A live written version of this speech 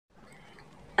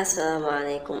Assalamu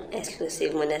alaikum,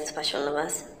 exclusive modest fashion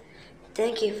lovers.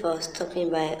 Thank you for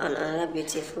stopping by on another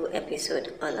beautiful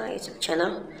episode on our YouTube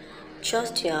channel.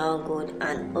 Trust you are all good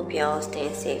and hope you are all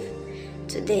staying safe.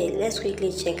 Today, let's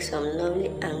quickly check some lovely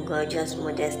and gorgeous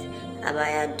modest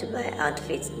Abaya Dubai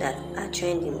outfits that are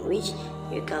trending, which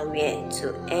you can wear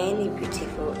to any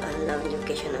beautiful and lovely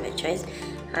location of your choice.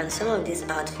 And some of these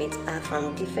outfits are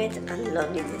from different and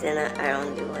lovely designers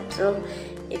around the world. So,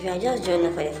 if you are just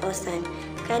joining for the first time,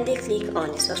 kindly click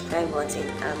on the subscribe button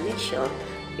and make sure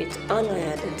you turn on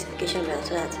your notification bell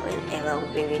so that whenever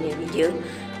we bring a new video,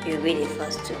 you'll be the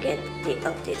first to get the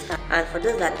updates. And for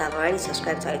those that have already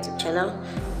subscribed to our YouTube channel,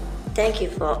 thank you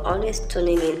for always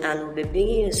tuning in, and we'll be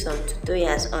bringing you some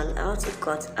tutorials on how to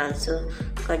cut and sew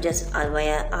gorgeous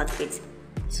Abaya outfits.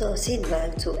 So sit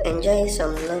back to enjoy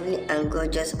some lovely and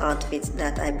gorgeous outfits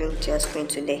that I bring to your screen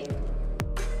today.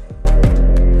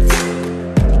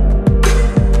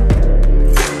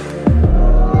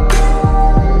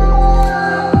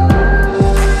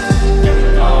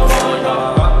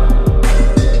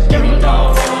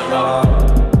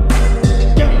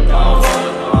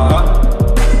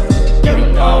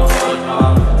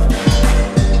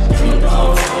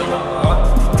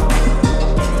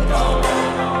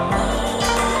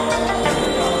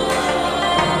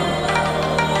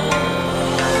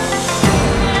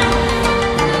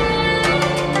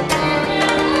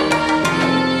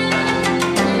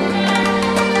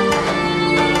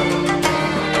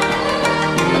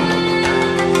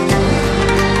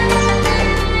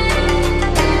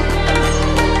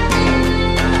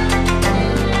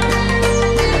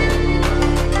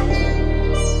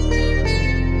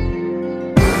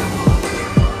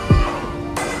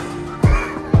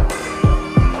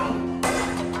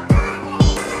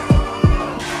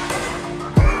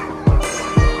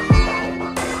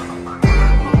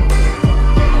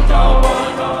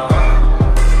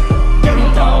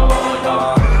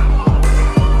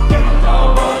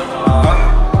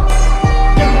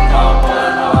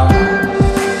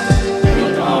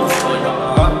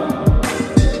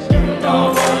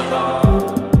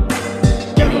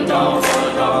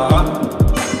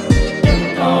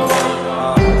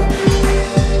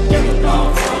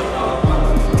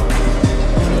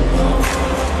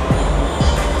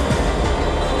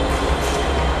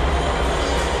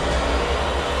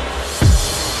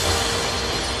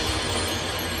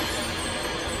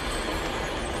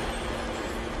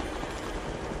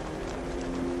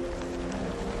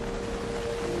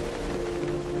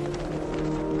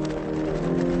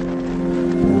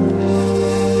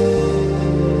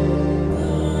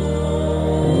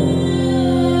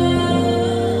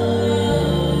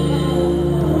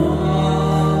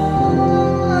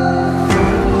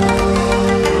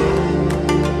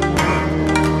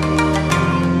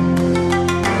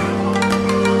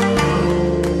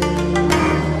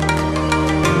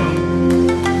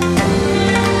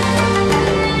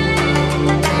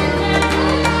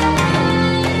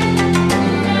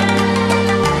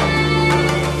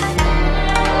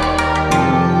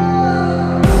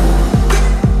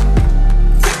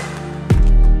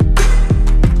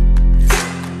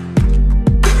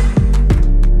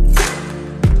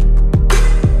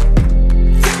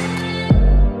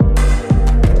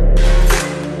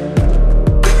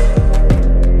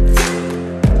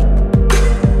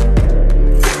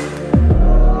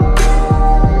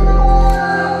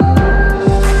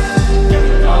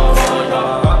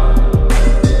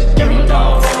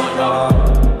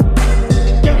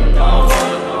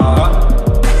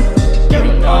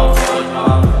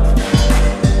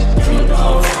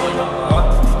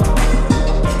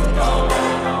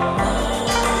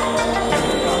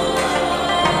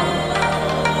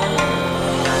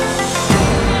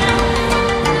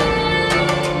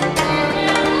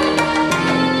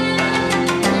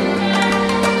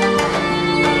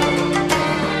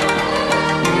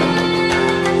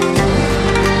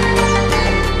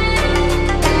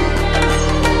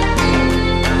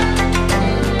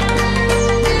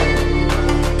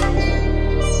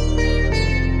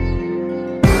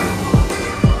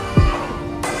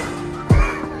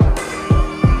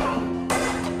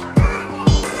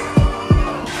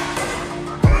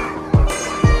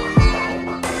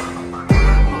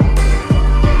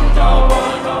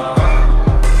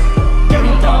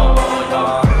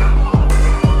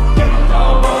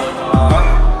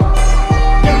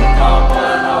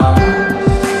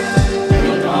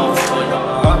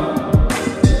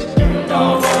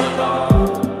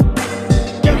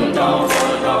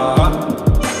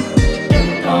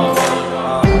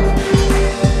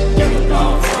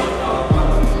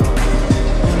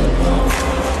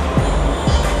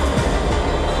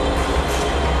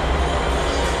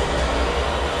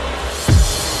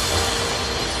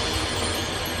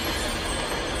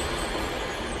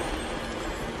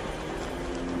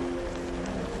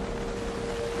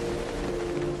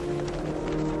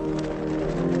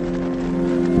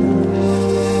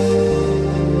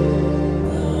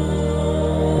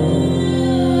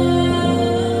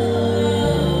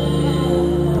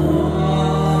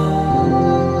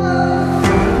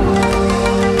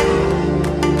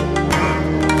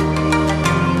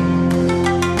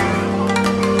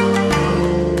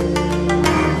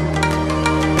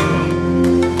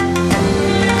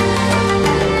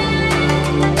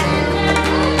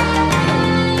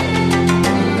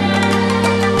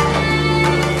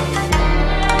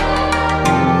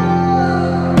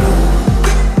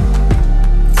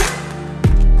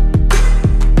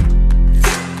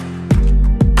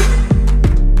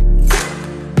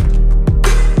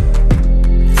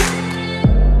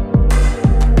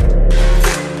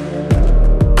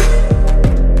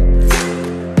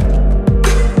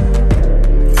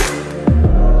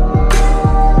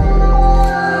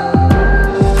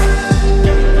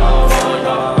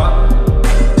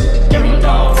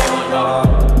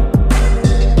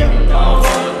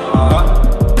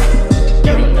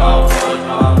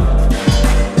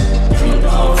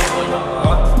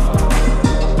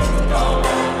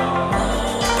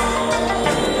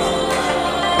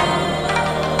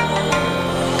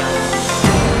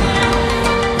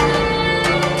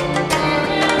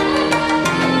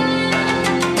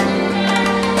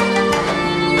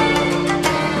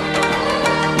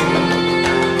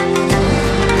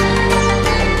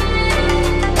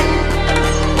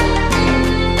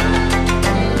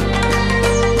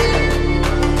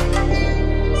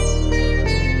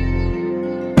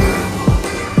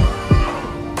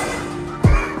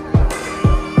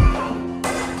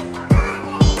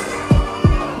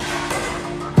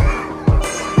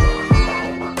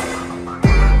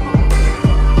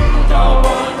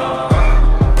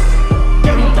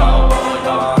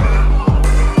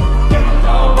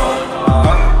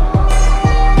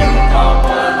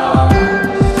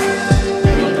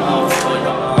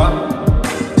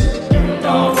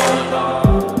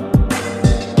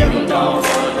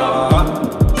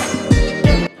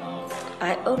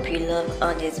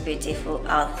 beautiful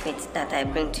outfits that I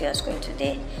bring to your screen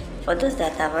today. For those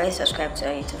that have already subscribed to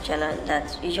our YouTube channel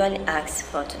that usually asks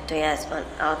for tutorials on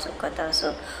how to cut and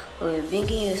sew, we'll be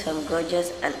bringing you some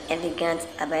gorgeous and elegant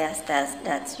abaya styles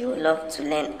that you will love to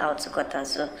learn how to cut and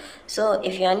sew. So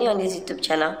if you are new on this YouTube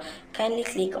channel, kindly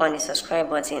click on the subscribe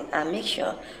button and make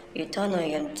sure you turn on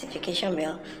your notification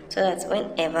bell so that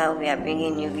whenever we are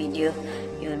bringing new video,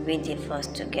 you will be the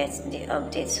first to get the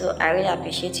update. So I really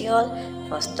appreciate you all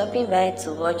for stopping by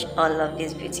to watch all of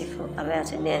this beautiful abaya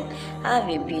today. Have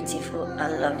a beautiful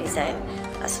and lovely time.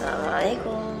 Assalamu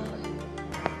alaikum.